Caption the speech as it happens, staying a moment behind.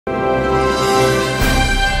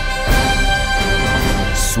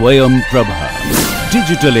Swayam Prabha.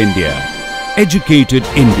 Digital India. Educated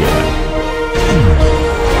India.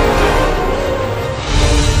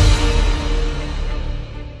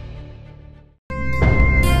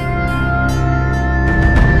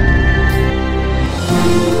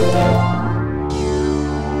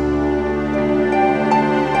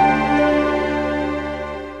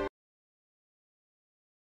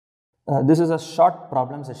 This is a short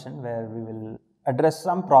problem session where we will address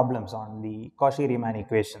some problems on the Cauchy-Riemann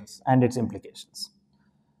equations and its implications.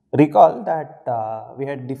 Recall that we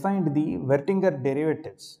had defined the Vertinger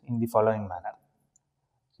derivatives in the following manner.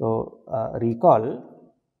 So, recall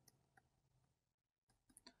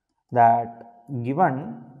that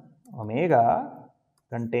given omega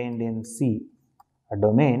contained in C, a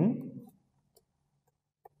domain,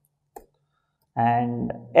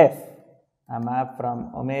 and F, a map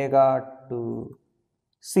from omega to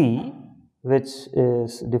C, which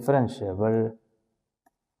is differentiable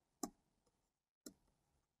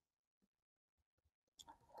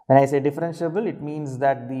when I say differentiable, it means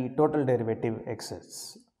that the total derivative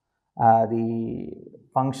exists. The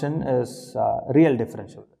function is real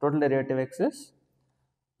differentiable. Total derivative exists.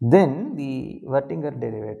 Then the Vertinger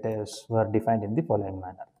derivatives were defined in the following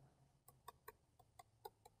manner.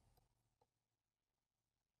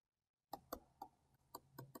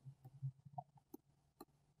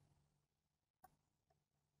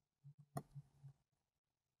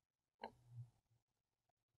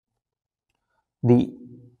 The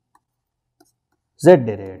z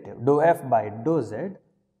derivative dou f by dou z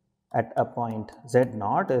at a point z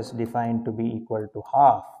naught is defined to be equal to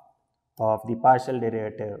half of the partial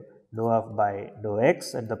derivative dou f by dou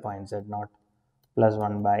x at the point z naught plus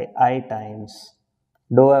 1 by I times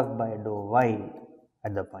dou f by dou y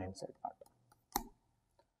at the point z naught,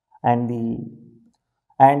 and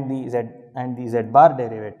the z bar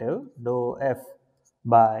derivative dou f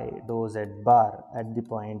by dou z bar at the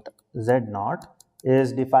point z naught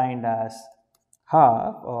is defined as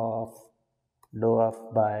half of dou f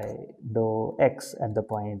by dou x at the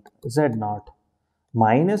point z naught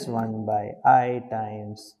minus 1 by I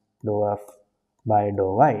times dou f by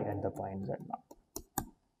dou y at the point z naught.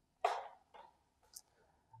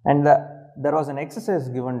 And there was an exercise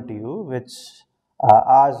given to you which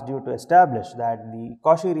asked you to establish that the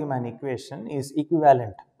Cauchy-Riemann equation is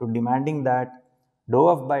equivalent to demanding that dou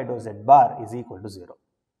f by dou z bar is equal to 0.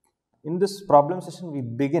 In this problem session, we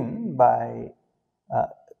begin by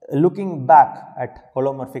looking back at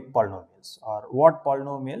holomorphic polynomials, or what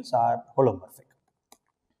polynomials are holomorphic.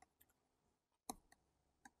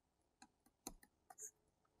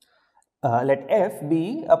 Let f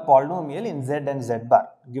be a polynomial in z and z bar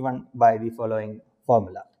given by the following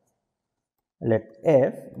formula. Let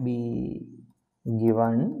f be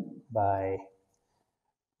given by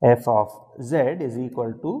f of z is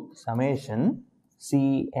equal to summation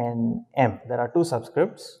Cnm. There are two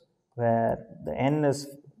subscripts where the n is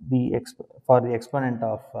for the exponent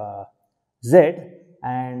of z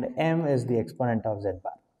and m is the exponent of z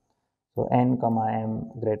bar. So, n comma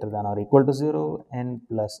m greater than or equal to 0, n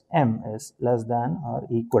plus m is less than or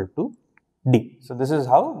equal to d. So, this is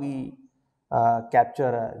how we capture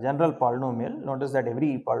a general polynomial. Notice that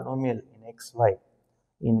every polynomial in x, y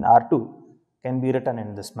in R2 can be written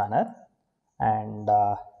in this manner, and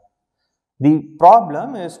the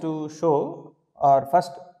problem is to show, or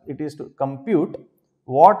first it is to compute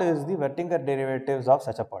what is the Vertinger derivatives of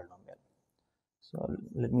such a polynomial. So,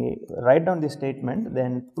 let me write down the statement,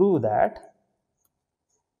 then prove that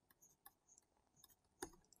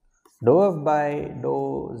dou f by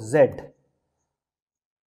dou z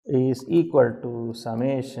is equal to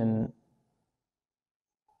summation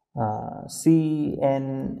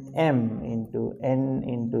Cnm into n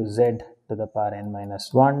into z to the power n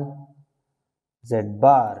minus 1 z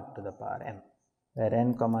bar to the power m, where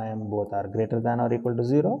n comma m both are greater than or equal to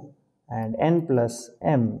 0 and n plus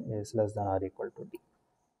m is less than or equal to d.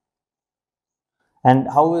 And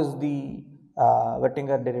how is the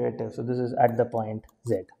Vertinger derivative? So, this is at the point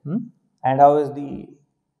z. And how is the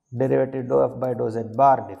derivative dou f by dou z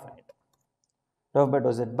bar defined? Dou f by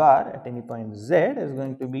dou z bar at any point z is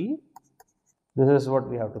going to be, this is what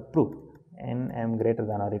we have to prove, n m greater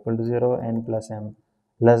than or equal to 0, n plus m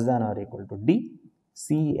less than or equal to d,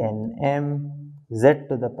 Cnm z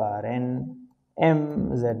to the power n,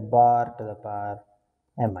 m z bar to the power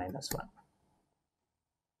m minus 1.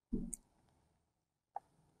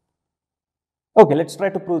 Okay, let us try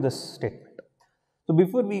to prove this statement. So,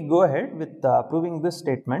 before we go ahead with proving this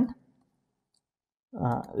statement,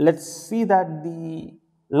 let us see that the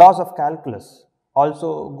laws of calculus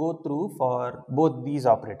also go through for both these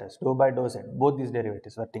operators, dou by dou z, both these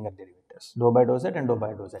derivatives, Wertinger derivatives, dou by dou z and dou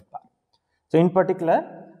by dou z bar. So in particular,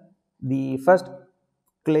 the first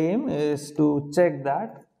claim is to check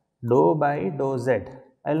that dou by dou z.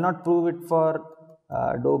 I will not prove it for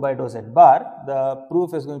dou by dou z bar. The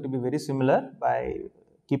proof is going to be very similar by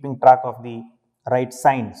keeping track of the right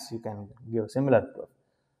signs. You can give a similar proof.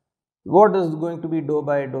 What is going to be dou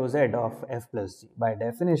by dou z of f plus g? By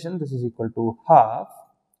definition, this is equal to half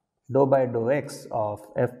dou by dou x of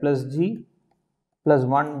f plus g plus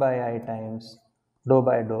 1 by I times dou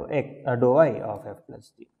by dou y of f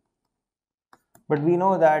plus g. But we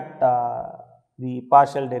know that the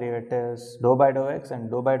partial derivatives dou by dou x and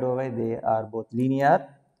dou by dou y, they are both linear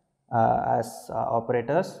as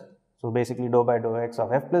operators. So basically dou by dou x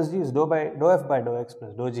of f plus g is dou f by dou x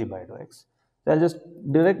plus dou g by dou x. So I'll just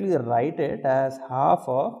directly write it as half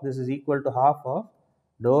of, this is equal to half of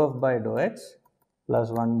dou f by dou x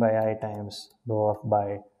plus 1 by I times dou f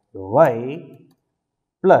by dou y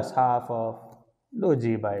plus half of dou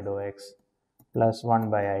g by dou x plus 1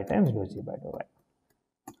 by I times dou g by dou y.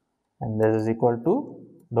 And this is equal to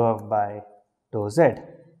dou f by dou z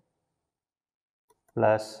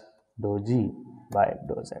plus dou g by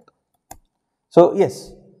dou z. So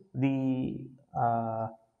yes, the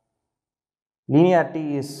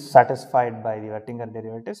linearity is satisfied by the Wertinger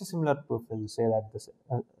derivatives. A similar proof will say that this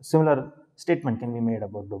similar statement can be made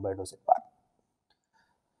about dou by dou z bar.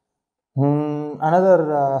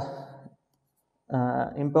 Another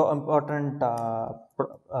important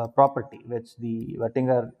property which the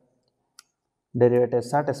Wertinger derivative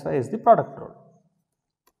satisfy is the product rule.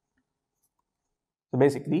 So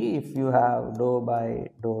basically, if you have dou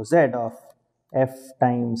by dou z of f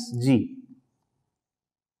times g,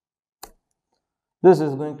 this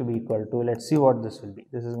is going to be equal to, let's see what this will be.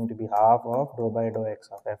 This is going to be half of dou by dou x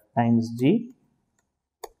of f times g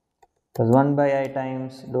plus 1 by I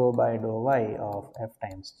times dou by dou y of f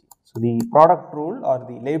times g. So the product rule or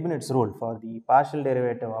the Leibniz rule for the partial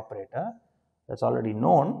derivative operator, that's already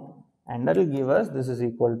known, and that will give us, this is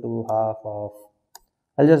equal to half of,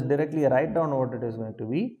 I'll just directly write down what it is going to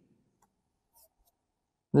be.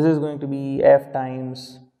 This is going to be f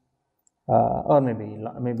times or maybe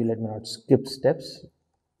let me not skip steps.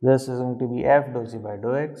 This is going to be f dou g by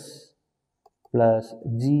dou x plus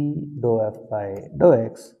g dou f by dou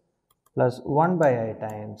x plus 1 by I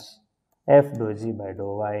times f dou g by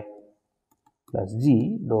dou y plus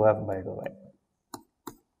g dou f by dou y.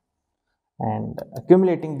 And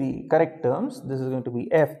accumulating the correct terms, this is going to be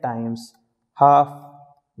f times half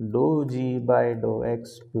dou g by dou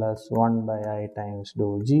x plus 1 by I times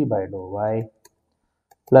dou g by dou y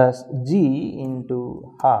plus g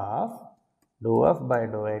into half dou f by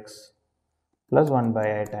dou x plus 1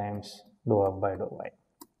 by I times dou f by dou y.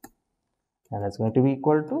 And that's going to be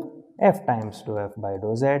equal to f times dou f by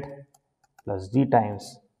dou z plus g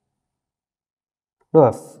times dou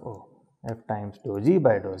f, f times dou g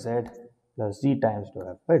by dou z plus g times dou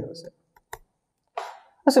f by dou z.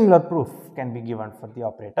 A similar proof can be given for the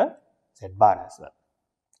operator z bar as well.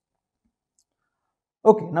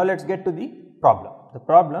 Okay, now let's get to the problem. The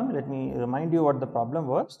problem, let me remind you what the problem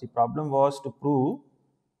was. The problem was to prove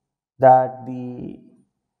that the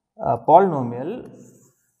polynomial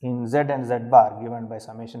in z and z bar given by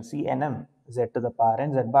summation c n m z to the power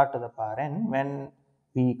n, z bar to the power n, when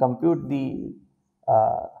we compute the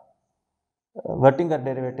Wertinger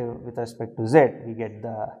derivative with respect to z, we get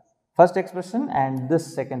the first expression, and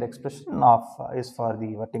this second expression of is for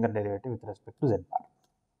the Wertinger derivative with respect to z bar.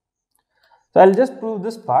 So I will just prove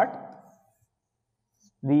this part.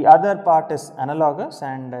 The other part is analogous,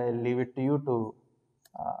 and I will leave it to you to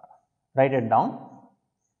write it down.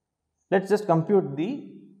 Let's just compute the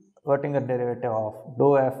Wertinger derivative of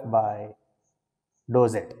dou f by dou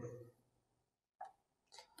z.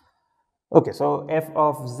 Okay, so f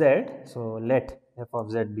of z, so let f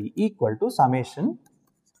of z be equal to summation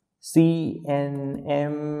c n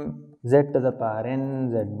m z to the power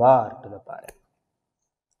n z bar to the power n.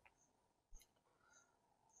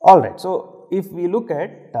 Alright, so if we look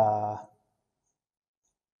at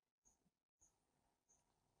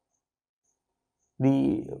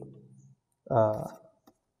the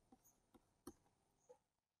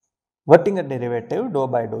Wertinger derivative dou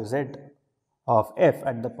by dou z of f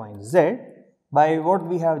at the point z, by what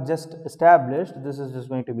we have just established, this is just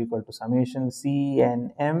going to be equal to summation c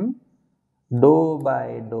n m dou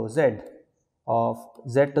by dou z of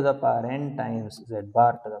z to the power n times z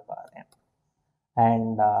bar to the power n.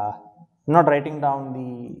 And I'm not writing down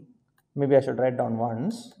the, maybe I should write down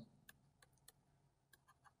once.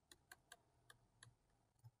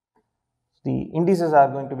 The indices are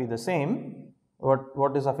going to be the same,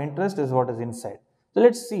 what is of interest is what is inside. So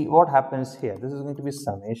let's see what happens here. This is going to be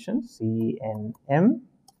summation CNM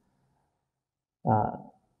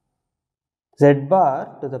z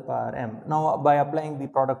bar to the power m. Now by applying the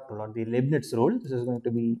product rule or the Leibniz rule, this is going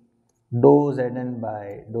to be dou Zn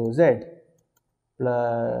by dou Z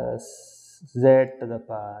plus Z to the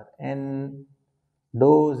power n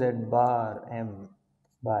dou Z bar m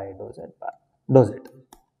by dou Z bar dou Z.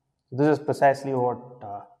 So this is precisely what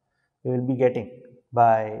we will be getting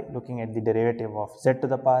by looking at the derivative of Z to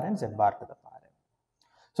the power n, Z bar to the power n.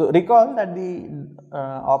 So recall that the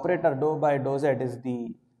operator dou by dou Z is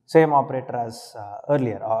the same operator as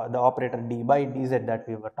earlier, the operator d by dz that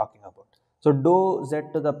we were talking about. So dou Z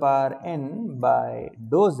to the power n by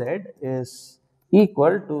dou Z is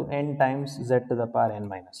equal to n times Z to the power n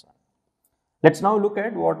minus 1. Let's now look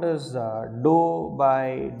at what is dou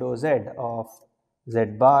by dou Z of Z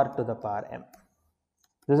bar to the power m.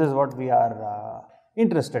 This is what we are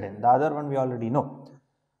interested in. The other one we already know.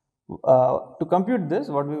 To compute this,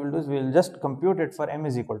 what we will do is we will just compute it for m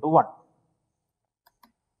is equal to 1.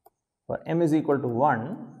 For m is equal to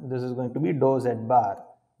 1, this is going to be dou Z bar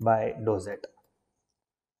by dou Z.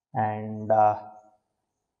 And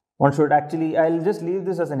one should actually, I will just leave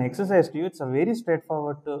this as an exercise to you. It's a very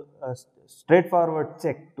straightforward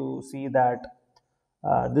check to see that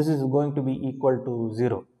this is going to be equal to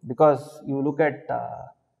 0, because you look at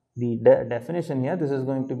the definition here, this is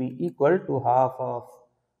going to be equal to half of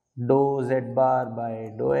dou Z bar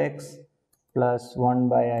by dou x plus 1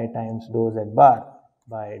 by I times dou Z bar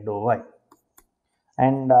by dou y.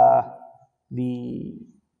 And the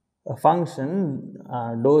function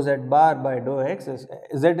dou Z bar by dou x is,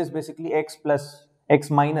 Z is basically x plus x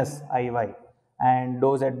minus iy, and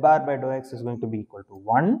dou Z bar by dou x is going to be equal to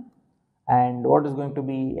 1. And what is going to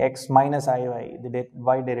be x minus iy, the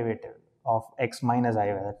y derivative of x minus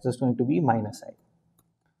iy, that's just going to be minus I.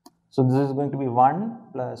 So this is going to be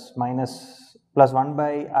 1 plus 1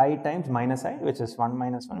 by I times minus I, which is 1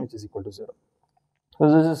 minus 1, which is equal to 0. So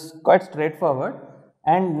this is quite straightforward.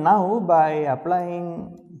 And now by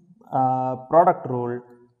applying product rule,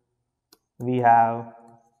 we have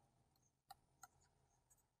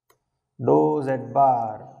dou Z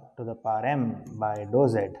bar to the power m by dou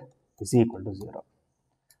Z is equal to 0.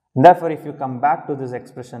 And therefore, if you come back to this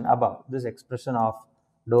expression above, this expression of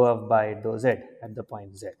dou f by dou Z at the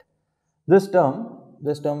point Z, this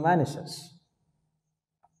term vanishes,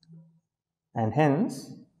 and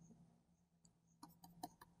hence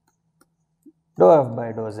dou f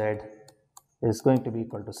by dou Z is going to be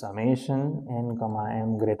equal to summation n comma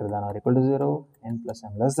m greater than or equal to 0, n plus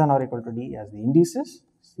m less than or equal to d as the indices,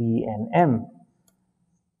 c n m,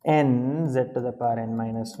 n z to the power n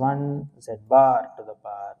minus 1, z bar to the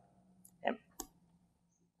power m.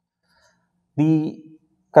 The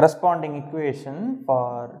corresponding equation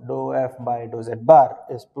for dou f by dou z bar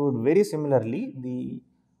is proved very similarly. The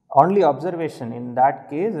only observation in that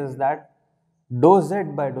case is that dou z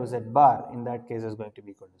by dou z bar in that case is going to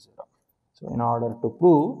be equal to 0. So in order to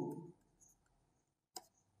prove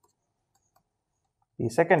the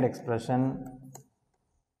second expression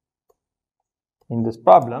in this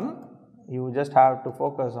problem, you just have to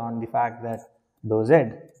focus on the fact that dou z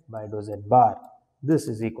by dou z bar, this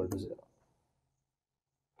is equal to 0.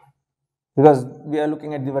 Because we are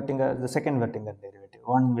looking at the second Vertinger derivative,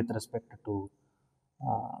 one with respect to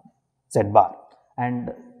z bar,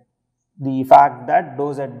 and the fact that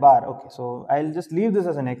dou z bar, okay, so I will just leave this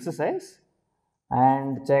as an exercise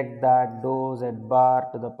and check that dou z bar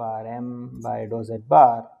to the power m by dou z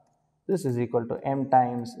bar, this is equal to m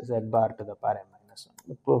times z bar to the power m minus 1.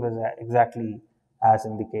 The proof is exactly as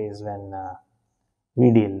in the case when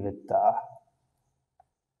we deal with the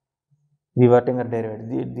Vertinger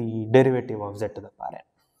derivative, the derivative of z to the power n.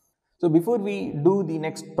 So before we do the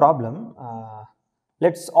next problem,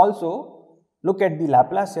 let's also look at the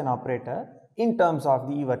Laplacian operator in terms of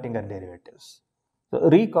the Vertinger derivatives. So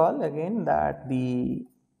recall again that the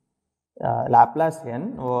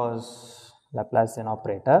Laplacian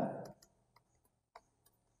operator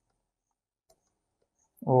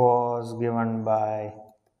was given by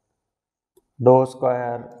dou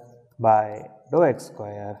square by dou x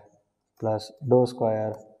square plus dou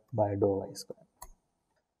square by dou y square.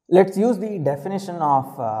 Let's use the definition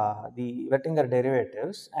of the Vertinger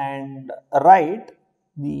derivatives and write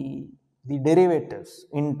the derivatives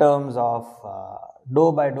in terms of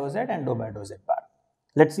dou by dou z and dou by dou z bar.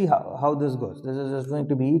 Let's see how this goes. This is going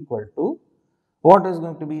to be equal to what is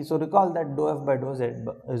going to be, so recall that dou f by dou z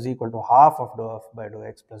is equal to half of dou f by dou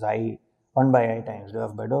x plus I 1 by I times dou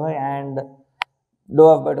f by dou y, and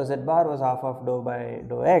dou f by dou z bar was half of dou by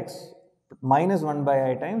dou x minus 1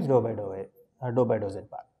 by I times dou by dou y. dou by dou z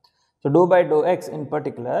bar. So dou by dou x in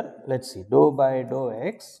particular, let's see, dou by dou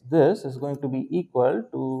x, this is going to be equal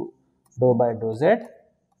to dou by dou z.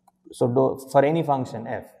 So dou for any function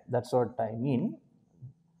f, that's what I mean.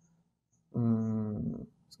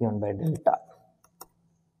 It's given by delta.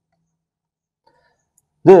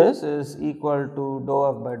 This is equal to dou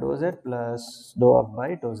f by dou z plus dou f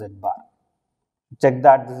by dou z bar. Check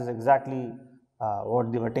that this is exactly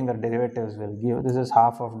what the Oettinger derivatives will give. This is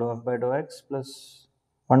half of dou f by dou x plus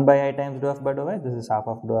 1 by I times dou f by dou y. This is half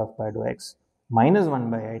of dou f by dou x minus 1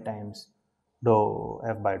 by I times dou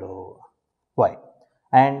f by dou y.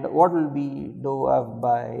 And what will be dou f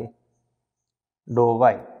by dou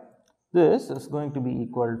y? This is going to be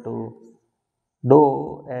equal to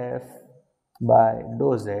dou f by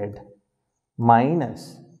dou z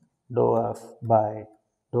minus dou f by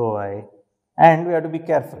dou y, and we have to be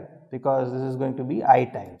careful because this is going to be I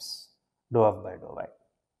times dou f by dou y.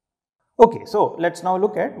 Okay, so let's now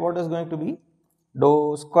look at what is going to be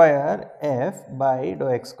dou square f by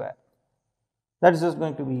dou x square. That is just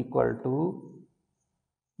going to be equal to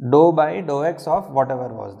dou by dou x of whatever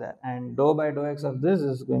was there, and dou by dou x of this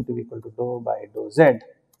is going to be equal to dou by dou z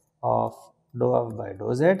of dou f by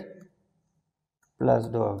dou z plus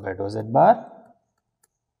dou f by dou z bar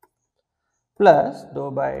plus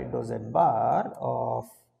dou by dou z bar of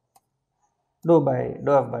dou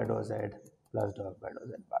f by dou z plus dou f by dou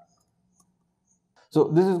z bar. So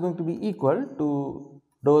this is going to be equal to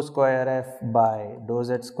dou square f by dou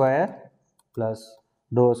z square plus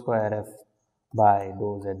dou square f by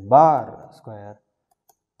dou z bar square,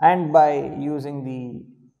 and by using the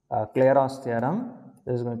Clairaut's theorem,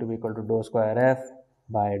 this is going to be equal to dou square f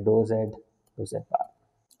by dou z bar.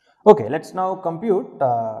 Okay, let's now compute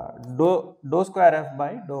dou square f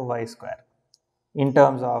by dou y square in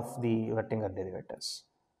terms of the Oettinger derivatives.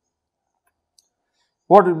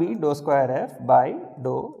 What will be dou square f by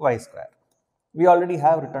dou y square? We already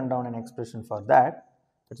have written down an expression for that.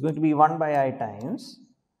 It's going to be 1 by I times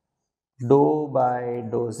dou by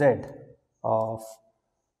dou z of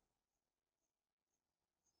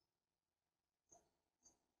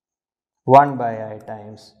 1 by I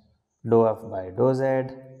times dou f by dou z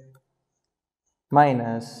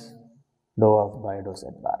minus dou f by dou z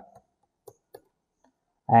bar.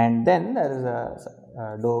 And then there is a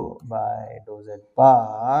dou by dou z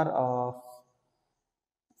bar of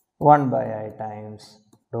 1 by I times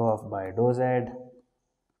dou f by dou z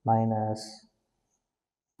minus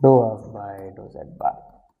dou f by dou z bar.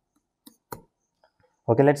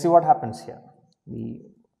 Okay, let's see what happens here. The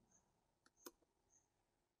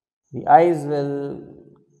i's will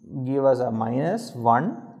give us a minus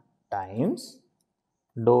 1 times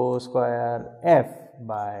dou square f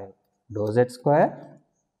by dou z square,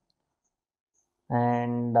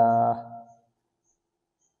 and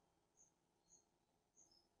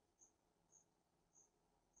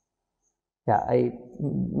yeah, I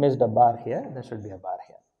missed a bar here. There should be a bar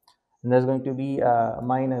here, and there's going to be a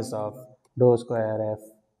minus of dou square f,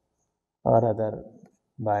 or rather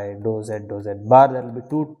by dou z bar. There will be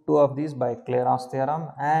two of these by Clairaut's theorem,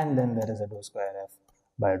 and then there is a dou square f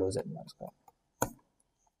by dou z bar square.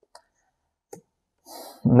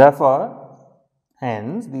 Therefore,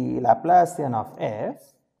 hence the Laplacian of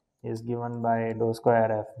f is given by dou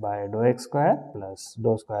square f by dou x square plus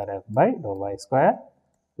dou square f by dou y square,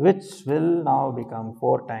 which will now become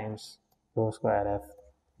 4 times dou square f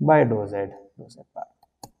by dou z bar.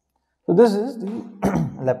 So this is the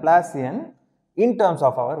Laplacian in terms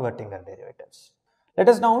of our Oettinger derivatives. Let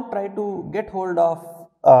us now try to get hold of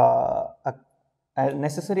a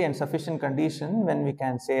necessary and sufficient condition when we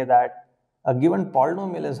can say that a given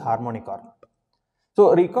polynomial is harmonic or not.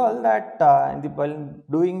 So recall that while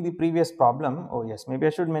doing the previous problem, oh yes, maybe I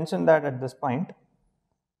should mention that at this point.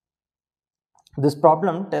 This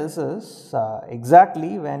problem tells us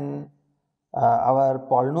exactly when our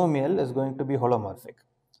polynomial is going to be holomorphic.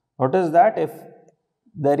 Notice that if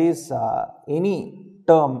there is any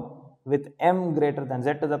term with m greater than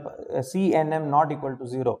z to the c n m not equal to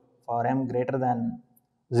 0 for m greater than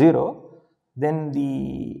 0, then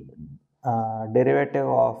the derivative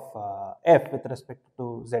of f with respect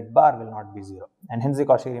to z bar will not be 0, and hence the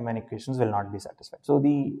Cauchy-Riemann equations will not be satisfied. So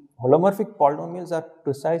the holomorphic polynomials are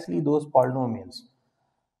precisely those polynomials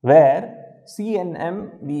where c and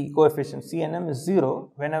m, the coefficient c and m is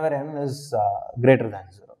 0 whenever m is greater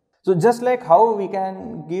than 0. So just like how we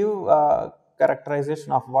can give a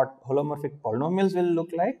characterization of what holomorphic polynomials will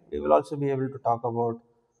look like, we will also be able to talk about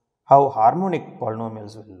how harmonic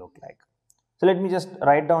polynomials will look like. So let me just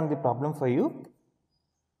write down the problem for you.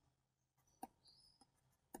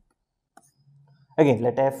 Again,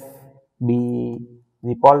 let f be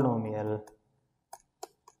the polynomial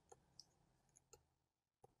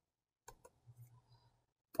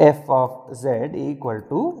f of z equal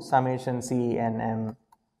to summation c n m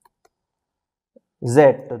z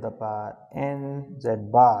to the power n z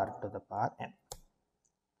bar to the power m.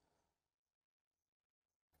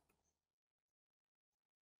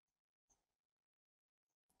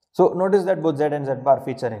 So notice that both z and z bar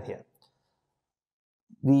feature in here.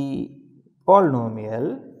 The polynomial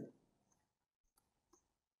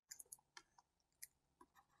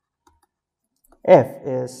f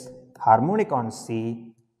is harmonic on C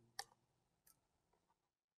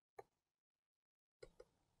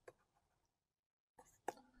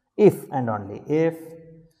if and only if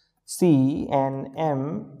C and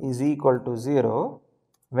M is equal to 0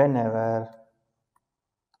 whenever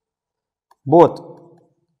both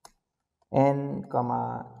n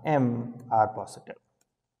comma m are positive.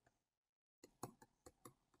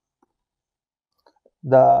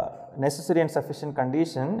 The necessary and sufficient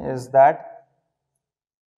condition is that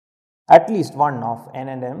at least one of n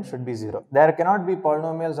and m should be 0. There cannot be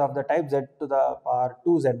polynomials of the type z to the power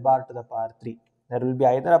 2, z bar to the power 3. There will be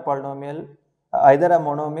either a polynomial, either a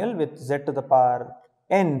monomial with z to the power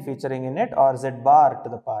n featuring in it, or z bar to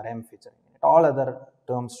the power m featuring in it. All other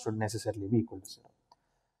terms should necessarily be equal to 0.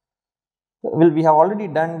 Well, we have already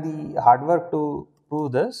done the hard work to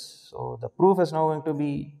prove this, so the proof is now going to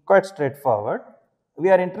be quite straightforward. We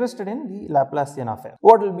are interested in the Laplacian of f.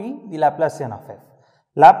 What will be the Laplacian of f?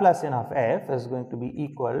 Laplacian of f is going to be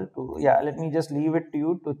equal to, let me just leave it to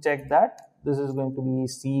you to check that. This is going to be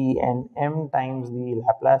c and m times the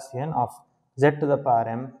Laplacian of z to the power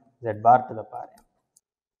m, z bar to the power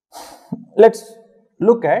m. Let's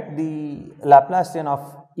look at the Laplacian of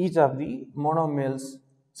each of the monomials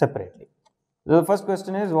separately. The first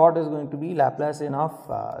question is, what is going to be Laplacian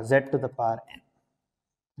of z to the power n?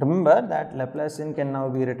 Remember that Laplacian can now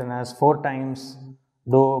be written as 4 times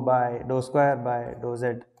dou square by dou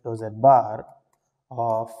z bar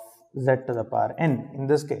of z to the power n in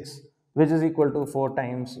this case, which is equal to 4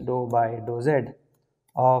 times dou by dou z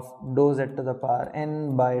of dou z to the power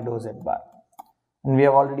n by dou z bar. And we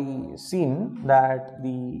have already seen that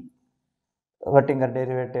the Oettinger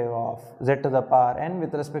derivative of z to the power n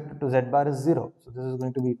with respect to z bar is 0. So this is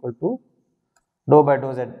going to be equal to dou by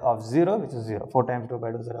dou z of 0, which is 0. 4 times dou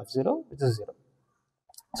by dou z of 0, which is 0.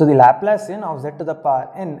 So the Laplacian of z to the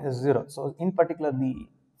power n is 0. So in particular, the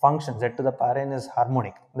function z to the power n is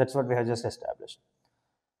harmonic. That's what we have just established.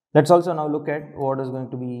 Let's also now look at what is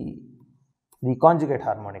going to be the conjugate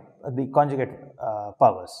harmonic, the conjugate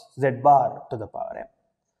powers, z bar to the power m.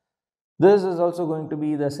 This is also going to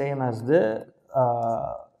be the same as the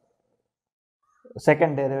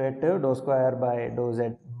second derivative dou square by dou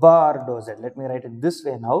z bar dou z. Let me write it this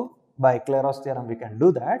way now. By Clairaut's theorem, we can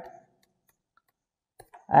do that.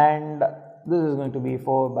 And this is going to be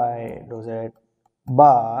 4 by dou z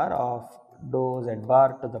bar of dou z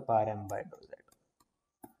bar to the power m by dou z.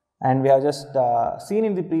 And we have just seen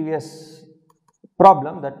in the previous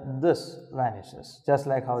problem that this vanishes, just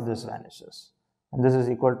like how this vanishes. And this is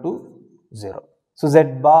equal to 0. So z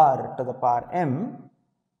bar to the power m,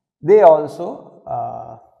 they also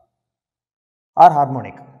are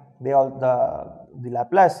harmonic. They all the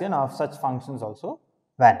Laplacian of such functions also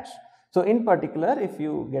vanish. So in particular, if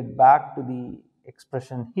you get back to the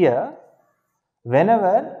expression here,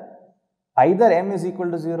 whenever either m is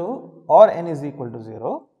equal to 0 or n is equal to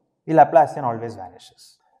 0, the Laplacian always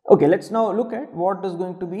vanishes. Okay, let's now look at what is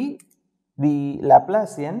going to be the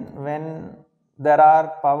Laplacian when there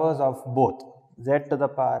are powers of both z to the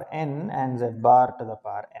power n and z bar to the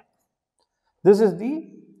power m. This is the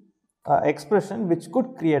expression which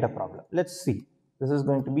could create a problem. Let's see. This is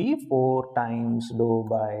going to be 4 times dou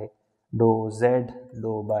by dou z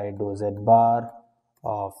by dou z bar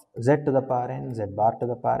of z to the power n, z bar to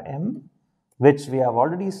the power m, which we have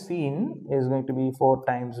already seen is going to be 4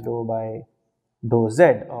 times dou by dou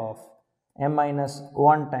z of m minus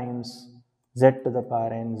 1 times z to the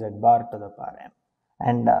power n, z bar to the power m.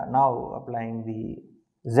 And now applying the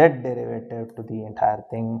z derivative to the entire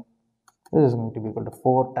thing, this is going to be equal to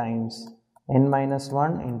 4 times n minus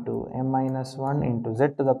 1 into m minus 1 into z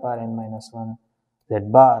to the power n minus 1, z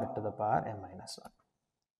bar to the power m minus 1.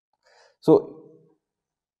 So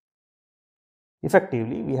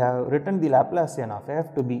effectively, we have written the Laplacian of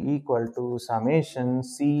f to be equal to summation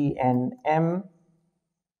c n m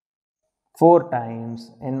 4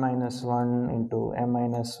 times n minus 1 into m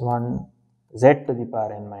minus 1 z to the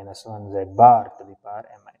power n minus 1, z bar to the power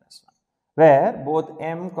m minus 1, where both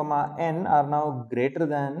m comma n are now greater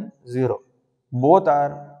than 0. Both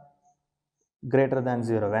are greater than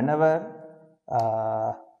 0. Whenever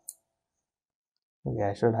okay,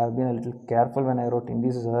 I should have been a little careful when I wrote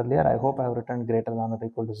indices earlier. I hope I have written greater than or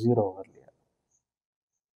equal to 0 earlier.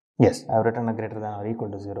 Yes, I have written a greater than or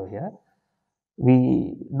equal to 0 here.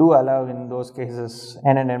 We do allow in those cases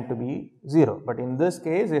n and m to be 0, but in this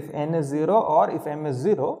case if n is 0 or if m is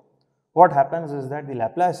 0, what happens is that the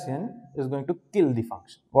Laplacian is going to kill the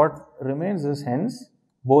function. What remains is hence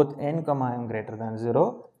both n comma m greater than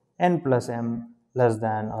 0, n plus m less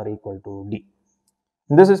than or equal to d.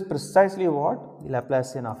 And this is precisely what the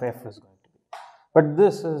Laplacian of f is going to be. But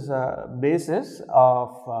this is a basis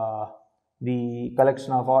of the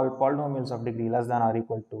collection of all polynomials of degree less than or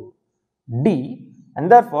equal to d,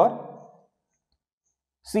 and therefore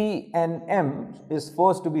C and M is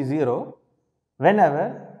forced to be 0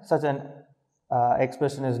 whenever such an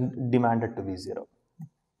expression is demanded to be 0.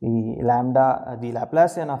 The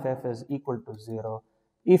Laplacian of f is equal to 0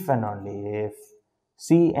 if and only if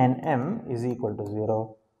C and M is equal to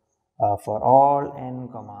 0 for all n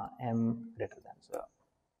comma m greater than 0.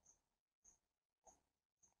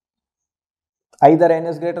 Either n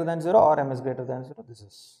is greater than 0 or m is greater than 0, this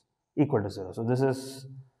is equal to 0. So, this is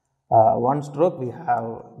one stroke we have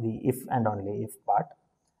the if and only if part,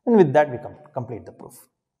 and with that we complete the proof.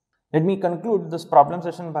 Let me conclude this problem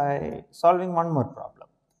session by solving one more problem.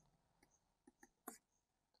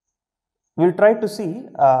 We will try to see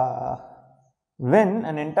when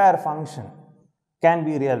an entire function can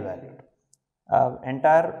be real valued.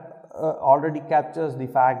 Entire already captures the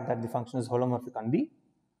fact that the function is holomorphic on the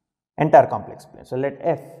entire complex plane. So, let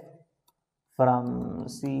f from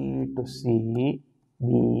C to C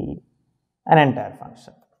be an entire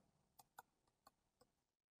function.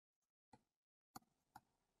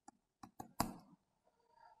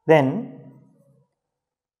 Then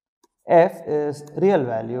f is real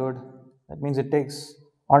valued, that means it takes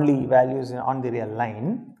only values on the real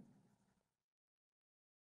line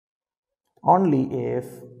only if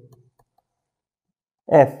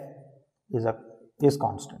f is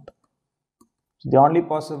constant. So, the only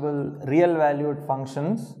possible real valued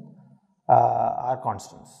functions are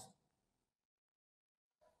constants.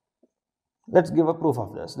 Let us give a proof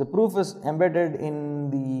of this. The proof is embedded in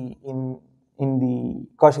the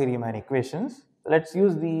Cauchy-Riemann equations. Let us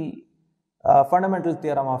use the fundamental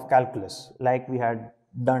theorem of calculus like we had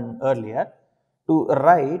done earlier to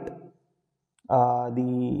write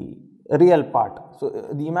the real part. So,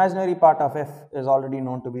 the imaginary part of f is already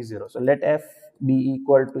known to be 0. So, let f be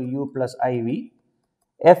equal to u plus iv.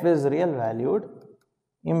 F is real valued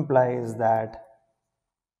implies that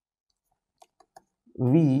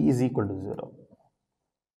v is equal to 0.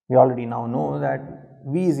 We already now know that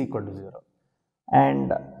v is equal to 0.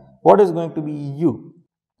 And what is going to be u?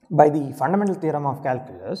 By the fundamental theorem of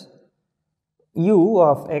calculus, u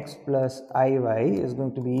of x plus iy is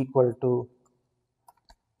going to be equal to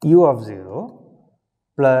u of 0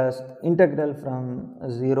 plus integral from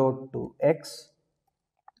 0 to x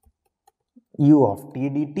u of t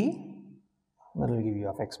dt, that will give u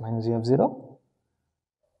of x minus u of 0,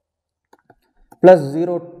 plus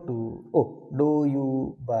 0 to dou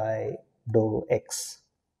u by dou x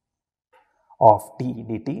of t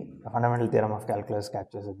dt. The fundamental theorem of calculus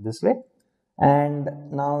captures it this way.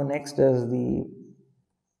 And now next is the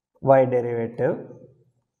y derivative.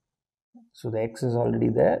 So, the x is already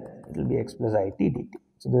there, it will be x plus it dt.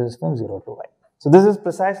 So, this is from 0 to y. So, this is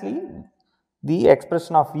precisely the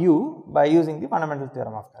expression of u by using the fundamental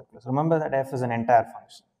theorem of calculus. Remember that f is an entire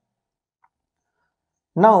function.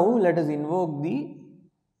 Now, let us invoke the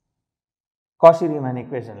Cauchy-Riemann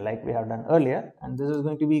equation like we have done earlier, and this is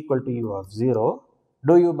going to be equal to u of 0.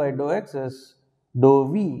 Dou u by dou x is dou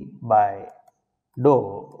v by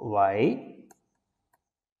dou y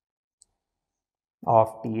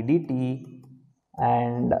of t dt,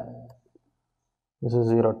 and this is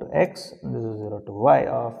 0 to x, and this is 0 to y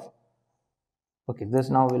of, this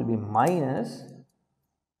now will be minus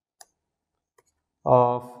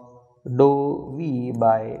of dou v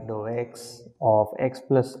by dou x of x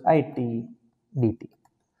plus it dt.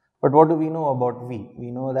 But what do we know about v?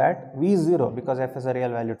 We know that v is 0 because f is a real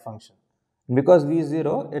valued function. Because v is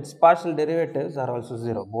 0, its partial derivatives are also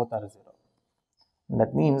 0, both are 0. And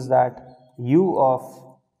that means that u of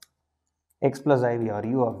x plus iv or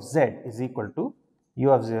u of z is equal to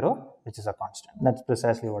u of 0, which is a constant. That is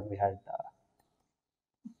precisely what we had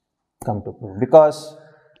come to prove, because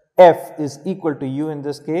f is equal to u in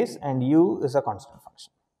this case and u is a constant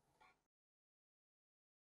function.